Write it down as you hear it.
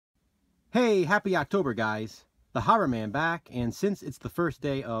Hey, happy October, guys. The Horror Man back, and since it's the first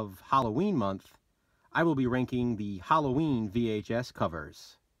day of Halloween month, I will be ranking the Halloween VHS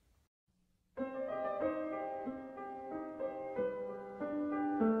covers.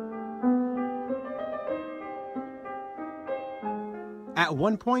 At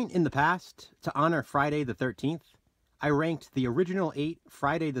one point in the past, to honor Friday the 13th, I ranked the original 8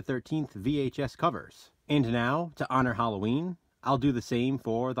 Friday the 13th VHS covers. And now, to honor Halloween, I'll do the same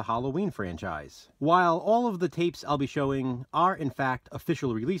for the Halloween franchise. While all of the tapes I'll be showing are in fact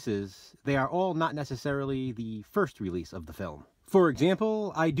official releases, they are all not necessarily the first release of the film. For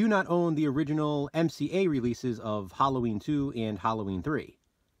example, I do not own the original MCA releases of Halloween 2 and Halloween 3,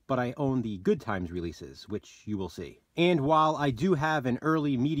 but I own the Good Times releases, which you will see. And while I do have an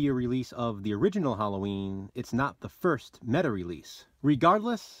early media release of the original Halloween, it's not the first meta release.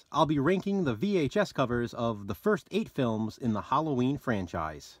 Regardless, I'll be ranking the VHS covers of the first 8 films in the Halloween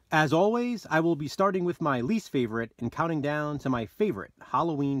franchise. As always, I will be starting with my least favorite and counting down to my favorite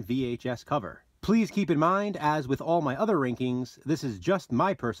Halloween VHS cover. Please keep in mind, as with all my other rankings, this is just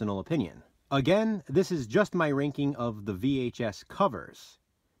my personal opinion. Again, this is just my ranking of the VHS covers.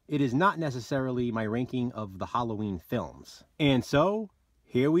 It is not necessarily my ranking of the Halloween films. And so,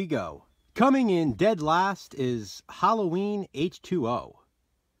 here we go. Coming in dead last is Halloween H2O.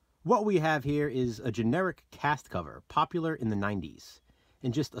 What we have here is a generic cast cover, popular in the 90s,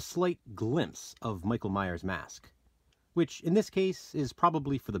 and just a slight glimpse of Michael Myers' mask, which in this case is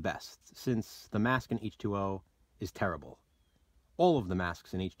probably for the best, since the mask in H2O is terrible. All of the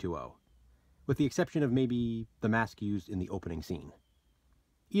masks in H2O, with the exception of maybe the mask used in the opening scene.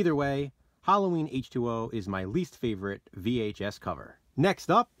 Either way, Halloween H2O is my least favorite VHS cover.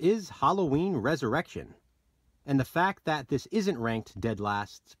 Next up is Halloween Resurrection. And the fact that this isn't ranked dead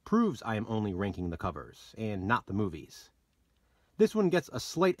last proves I am only ranking the covers, and not the movies. This one gets a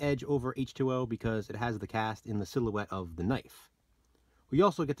slight edge over H2O because it has the cast in the silhouette of the knife. We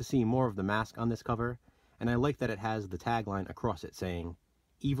also get to see more of the mask on this cover, and I like that it has the tagline across it saying,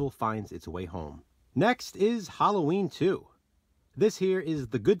 "Evil finds its way home." Next is Halloween 2. This here is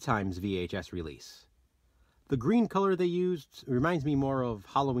the Good Times VHS release. The green color they used reminds me more of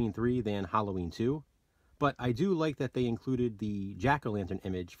Halloween 3 than Halloween 2, but I do like that they included the jack-o'-lantern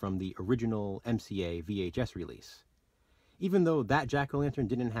image from the original MCA VHS release. Even though that jack-o'-lantern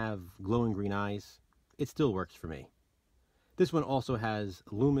didn't have glowing green eyes, it still works for me. This one also has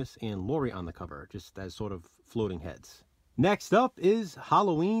Loomis and Laurie on the cover, just as sort of floating heads. Next up is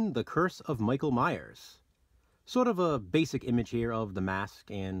Halloween: The Curse of Michael Myers. Sort of a basic image here of the mask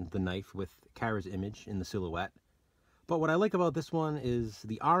and the knife with Kara's image in the silhouette. But what I like about this one is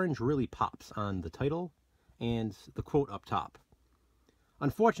the orange really pops on the title and the quote up top.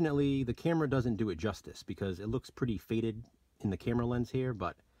 Unfortunately, the camera doesn't do it justice because it looks pretty faded in the camera lens here,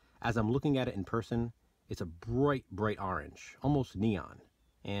 but as I'm looking at it in person, it's a bright, bright orange, almost neon,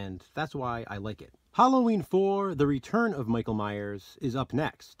 and that's why I like it. Halloween 4, The Return of Michael Myers, is up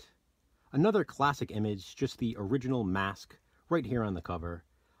next. Another classic image, just the original mask right here on the cover.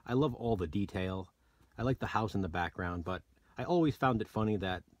 I love all the detail. I like the house in the background, but I always found it funny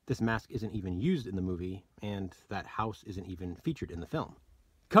that this mask isn't even used in the movie and that house isn't even featured in the film.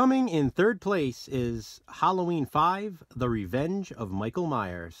 Coming in third place is Halloween 5, The Revenge of Michael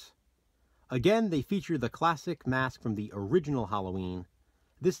Myers. Again, they feature the classic mask from the original Halloween,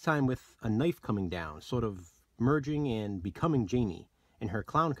 this time with a knife coming down, sort of merging and becoming Jamie in her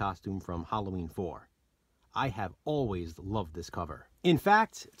clown costume from Halloween 4. I have always loved this cover. In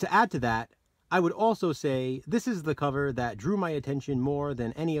fact, to add to that, I would also say this is the cover that drew my attention more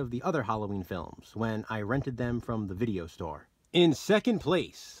than any of the other Halloween films when I rented them from the video store. In second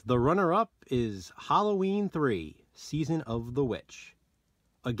place, the runner-up is Halloween 3, Season of the Witch.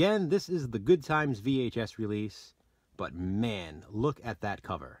 Again, this is the Good Times VHS release, but man, look at that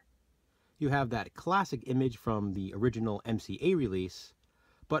cover. You have that classic image from the original MCA release,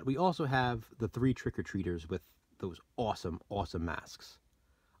 but we also have the 3 trick-or-treaters with those awesome, awesome masks.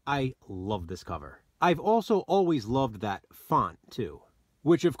 I love this cover. I've also always loved that font, too.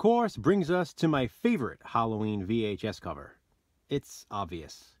 Which, of course, brings us to my favorite Halloween VHS cover. It's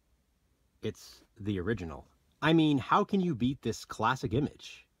obvious. It's the original. I mean, how can you beat this classic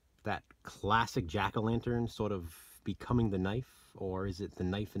image? That classic jack-o'-lantern sort of becoming the knife? Or is it the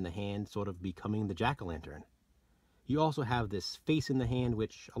knife in the hand sort of becoming the jack-o'-lantern? You also have this face in the hand,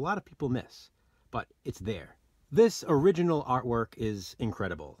 which a lot of people miss, but it's there. This original artwork is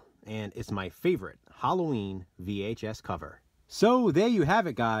incredible, and it's my favorite Halloween VHS cover. So there you have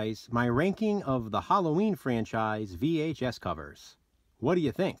it, guys, my ranking of the Halloween franchise VHS covers. What do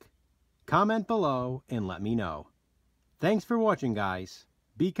you think? Comment below and let me know. Thanks for watching, guys.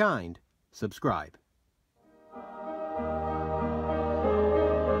 Be kind. subscribe.